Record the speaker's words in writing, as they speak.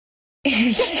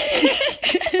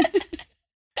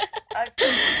I'm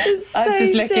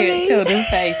just looking at Tilda's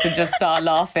face and just start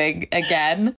laughing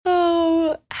again.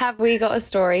 Oh, have we got a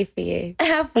story for you?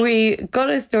 Have we got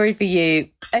a story for you?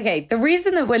 Okay, the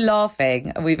reason that we're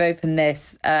laughing, and we've opened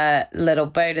this little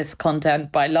bonus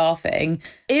content by laughing,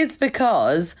 is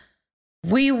because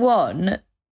we won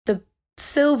the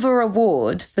Silver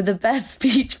Award for the best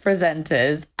speech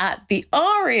presenters at the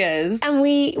ARIAs. And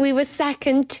we were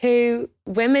second to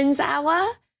Women's Hour,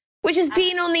 which has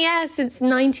been on the air since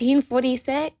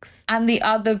 1946. And the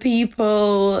other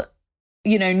people,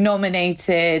 you know,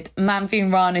 nominated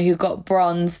Manveen Rana, who got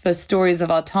bronze for Stories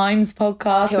of Our Times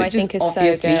podcast, which I think is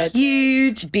obviously so good.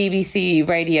 Huge. BBC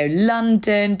Radio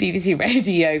London, BBC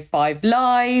Radio 5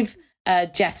 Live,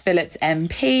 Jess Phillips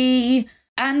MP.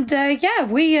 And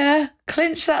we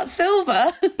clinched that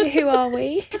silver. Who are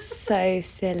we? So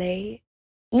silly.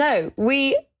 No,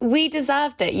 we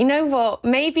deserved it. You know what?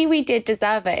 Maybe we did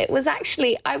deserve it. It was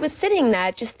actually, I was sitting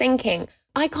there just thinking,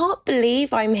 I can't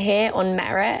believe I'm here on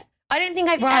merit. I don't think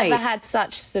I've ever had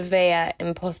such severe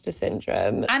imposter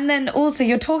syndrome. And then also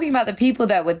you're talking about the people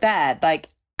that were there, like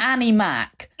Annie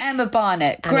Mac, Emma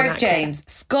Barnett, Greg James,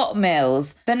 Scott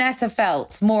Mills, Vanessa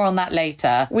Feltz. More on that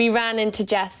later. We ran into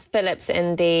Jess Phillips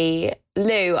in the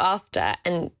loo after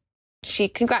and she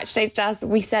congratulated us.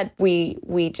 We said we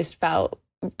just felt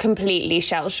completely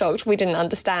shell-shocked. We didn't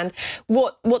understand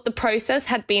what the process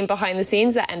had been behind the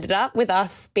scenes that ended up with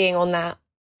us being on that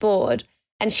board.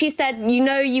 And she said, you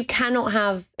know, you cannot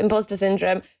have imposter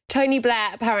syndrome. Tony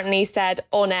Blair apparently said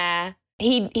on air,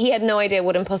 he had no idea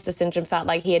what imposter syndrome felt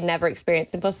like. He had never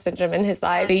experienced imposter syndrome in his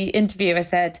life. The interviewer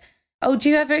said, oh, do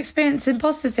you ever experience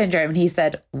imposter syndrome? And he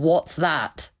said, what's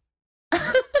that?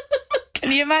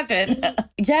 Can you imagine?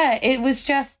 Yeah, it was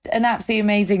just an absolutely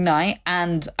amazing night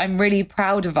and I'm really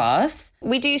proud of us.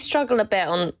 We do struggle a bit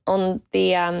on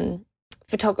the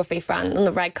photography front, on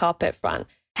the red carpet front.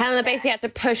 Helena basically had to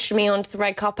push me onto the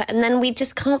red carpet and then we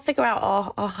just can't figure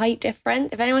out our height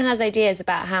difference. If anyone has ideas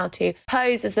about how to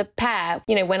pose as a pair,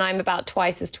 you know, when I'm about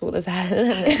twice as tall as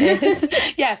Helena is.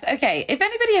 Yes, okay. If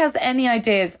anybody has any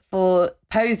ideas for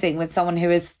posing with someone who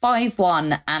is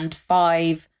 5'1" and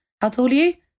 5... How tall are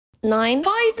you? 9.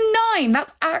 5'9"?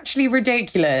 That's actually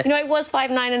ridiculous. You know, I was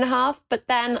 5'9.5", but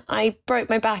then I broke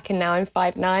my back and now I'm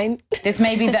 5'9". This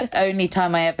may be the only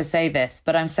time I ever say this,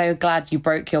 but I'm so glad you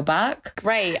broke your back.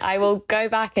 Great. I will go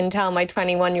back and tell my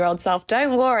 21-year-old self,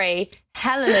 don't worry,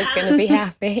 Helena's going to be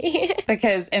happy.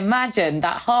 Because imagine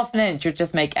that half an inch would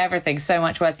just make everything so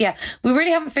much worse. Yeah, we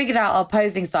really haven't figured out our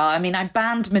posing style. I mean, I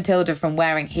banned Matilda from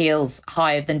wearing heels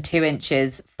higher than 2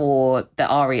 inches for the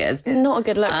arias. Not a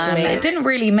good look for me. It didn't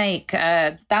really make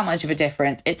that much of a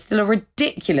difference. It's still a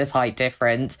ridiculous height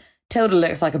difference. Tilda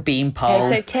looks like a beanpole. Okay,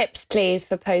 so tips, please,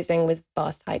 for posing with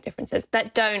vast height differences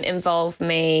that don't involve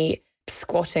me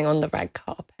squatting on the red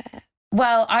carpet.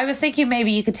 Well, I was thinking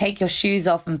maybe you could take your shoes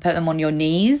off and put them on your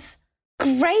knees.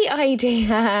 Great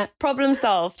idea. Problem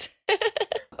solved.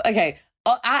 Okay.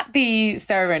 At the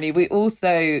ceremony, we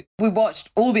watched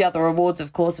all the other awards,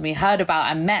 of course, and we heard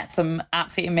about and met some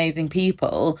absolutely amazing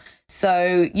people.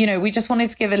 So, you know, we just wanted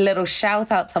to give a little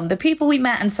shout out to some of the people we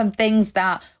met and some things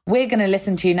that we're going to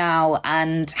listen to now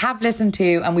and have listened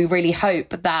to. And we really hope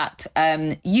that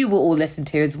you will all listen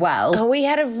to as well. Oh, we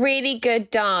had a really good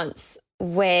dance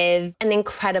with an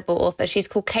incredible author. She's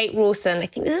called Kate Rawson. I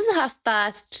think this is her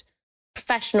first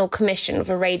professional commission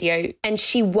for radio, and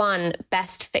she won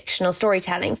Best Fictional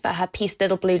Storytelling for her piece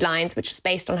Little Blue Lines, which was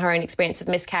based on her own experience of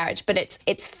miscarriage. But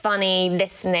it's funny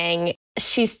listening.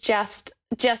 She's just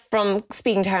from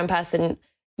speaking to her in person,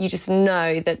 you just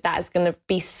know that is going to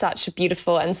be such a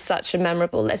beautiful and such a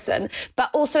memorable listen.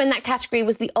 But also in that category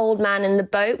was The Old Man in the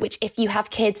Boat, which if you have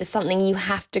kids is something you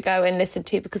have to go and listen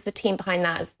to because the team behind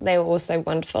that, they were also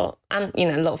wonderful. And, you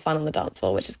know, a lot of fun on the dance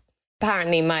floor, which is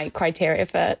apparently my criteria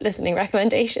for listening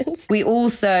recommendations. We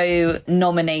also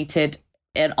nominated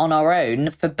it on our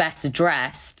own for Best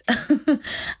Dressed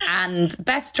and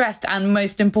Best Dressed and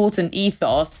most important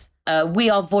ethos. We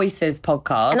Are Voices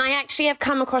podcast. And I actually have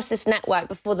come across this network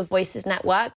before, the Voices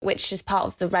Network, which is part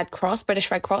of the Red Cross,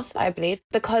 British Red Cross, I believe.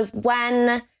 Because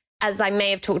when, as I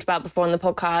may have talked about before on the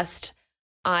podcast,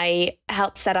 I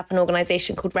helped set up an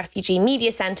organisation called Refugee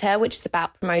Media Centre, which is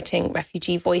about promoting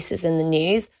refugee voices in the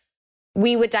news.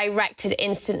 We were directed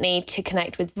instantly to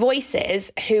connect with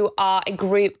Voices, who are a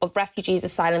group of refugees,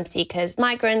 asylum seekers,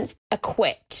 migrants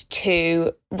equipped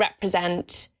to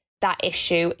represent that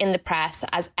issue in the press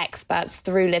as experts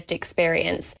through lived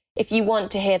experience. If you want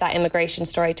to hear that immigration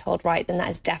story told right, then that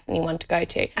is definitely one to go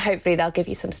to. Hopefully they'll give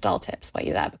you some style tips while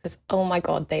you're there because, oh my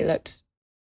God, they looked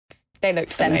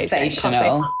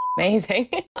sensational. Amazing.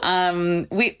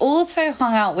 We also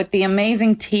hung out with the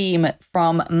amazing team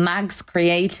from Mags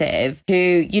Creative, who,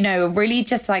 you know, are really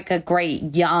just like a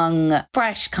great young,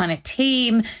 fresh kind of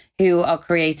team who are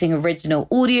creating original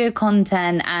audio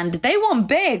content, and they won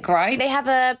big, right? They have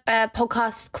a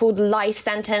podcast called Life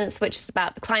Sentence, which is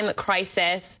about the climate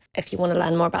crisis. If you want to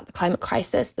learn more about the climate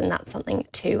crisis, then that's something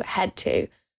to head to.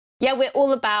 Yeah, we're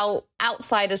all about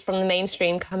outsiders from the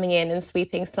mainstream coming in and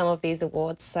sweeping some of these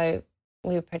awards. So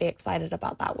we were pretty excited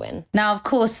about that win. Now, of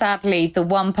course, sadly, the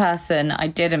one person I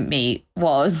didn't meet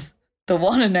was the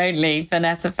one and only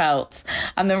Vanessa Feltz.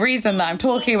 And the reason that I'm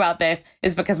talking about this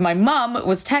is because my mum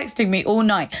was texting me all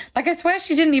night. Like, I swear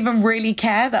she didn't even really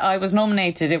care that I was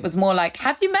nominated. It was more like,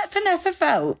 have you met Vanessa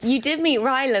Feltz? You did meet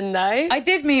Rylan, though. I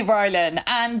did meet Rylan.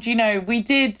 And, you know, we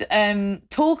did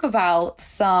talk about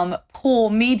some poor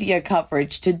media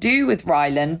coverage to do with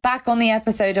Rylan back on the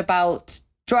episode about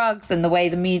drugs and the way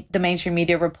the mainstream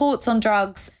media reports on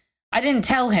drugs. I didn't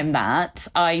tell him that.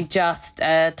 I just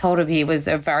told him he was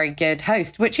a very good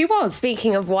host, which he was.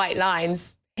 Speaking of white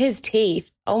lines, his teeth.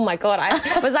 Oh my God.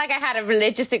 I was like I had a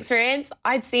religious experience.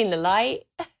 I'd seen the light.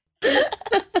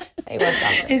 They were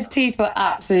stunning. His teeth were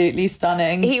absolutely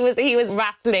stunning. He was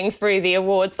rattling through the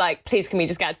awards like, please, can we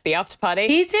just get to the after party?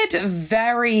 He did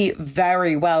very,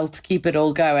 very well to keep it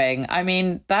all going. I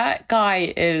mean, that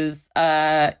guy is,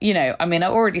 you know, I mean, I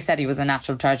already said he was a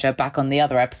natural treasure back on the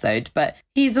other episode, but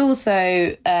he's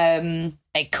also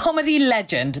a comedy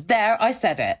legend. There, I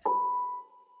said it.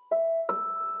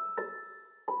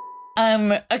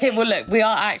 Okay, well, look, we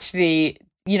are actually,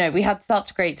 you know, we had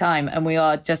such a great time and we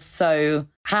are just so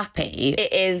happy.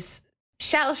 It is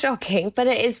shell-shocking, but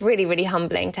it is really, really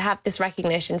humbling to have this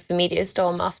recognition for Media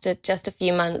Storm after just a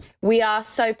few months. We are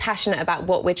so passionate about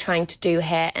what we're trying to do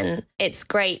here, and it's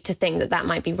great to think that that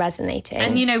might be resonating.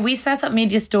 And, you know, we set up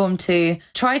Media Storm to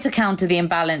try to counter the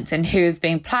imbalance in who is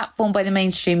being platformed by the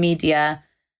mainstream media,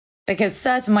 because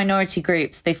certain minority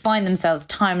groups, they find themselves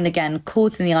time and again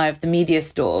caught in the eye of the media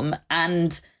storm,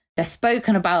 and they're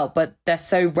spoken about, but they're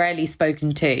so rarely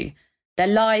spoken to. Their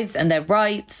lives and their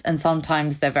rights, and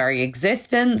sometimes their very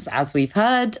existence, as we've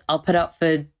heard, are put up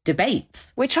for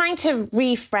debate. We're trying to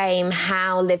reframe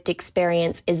how lived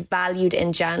experience is valued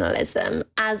in journalism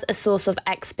as a source of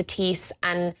expertise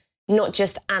and not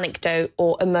just anecdote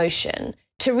or emotion,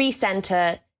 to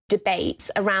recenter debates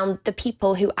around the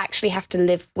people who actually have to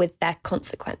live with their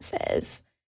consequences.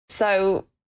 So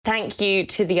thank you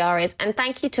to the ARIAs, and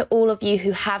thank you to all of you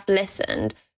who have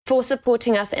listened for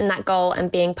supporting us in that goal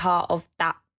and being part of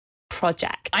that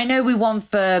project. I know we won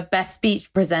for best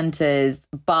speech presenters,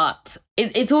 but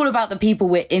it's all about the people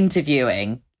we're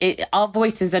interviewing. Our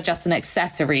voices are just an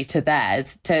accessory to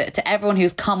theirs, to everyone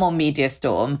who's come on Media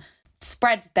Storm,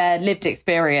 spread their lived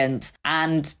experience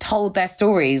and told their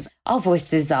stories. Our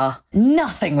voices are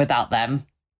nothing without them.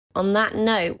 On that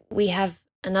note, we have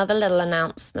another little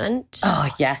announcement. Oh,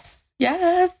 yes.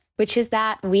 Yes. Which is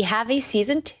that we have a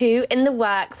season 2 in the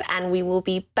works, and we will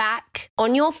be back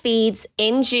on your feeds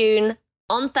in June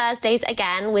on Thursdays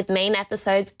again with main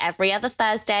episodes every other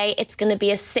Thursday. It's going to be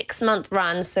a 6-month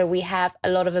run, so we have a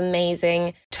lot of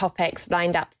amazing topics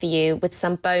lined up for you with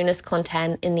some bonus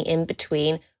content in the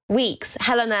in-between weeks.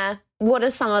 Helena, what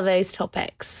are some of those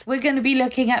topics? We're going to be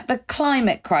looking at the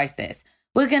climate crisis.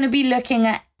 We're going to be looking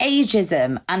at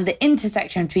ageism and the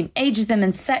intersection between ageism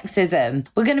and sexism.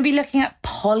 We're going to be looking at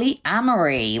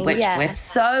polyamory, which we're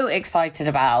so excited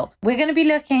about. We're going to be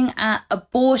looking at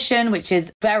abortion, which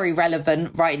is very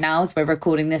relevant right now as we're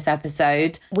recording this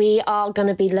episode. We are going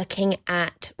to be looking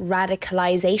at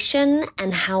radicalization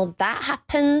and how that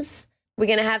happens. We're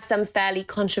going to have some fairly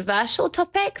controversial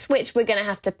topics, which we're going to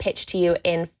have to pitch to you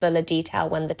in fuller detail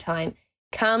when the time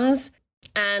comes.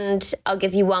 And I'll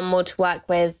give you one more to work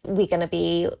with. We're going to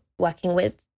be working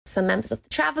with some members of the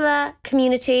Traveller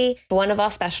community for one of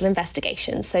our special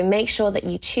investigations. So make sure that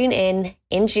you tune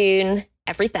in June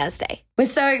every Thursday. We're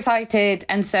so excited.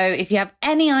 And so if you have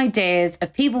any ideas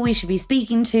of people we should be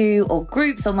speaking to or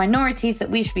groups or minorities that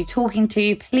we should be talking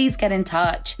to, please get in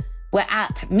touch. We're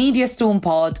at Media Storm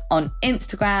Pod on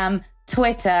Instagram,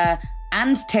 Twitter,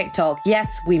 and TikTok.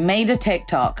 Yes, we made a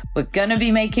TikTok. We're going to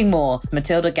be making more.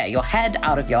 Matilda, get your head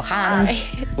out of your hands.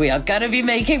 Sorry. We are going to be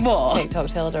making more. TikTok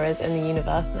Tilda is in the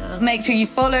universe now. Make sure you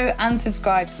follow and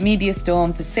subscribe Media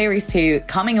Storm for Series 2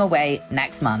 coming away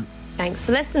next month. Thanks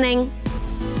for listening.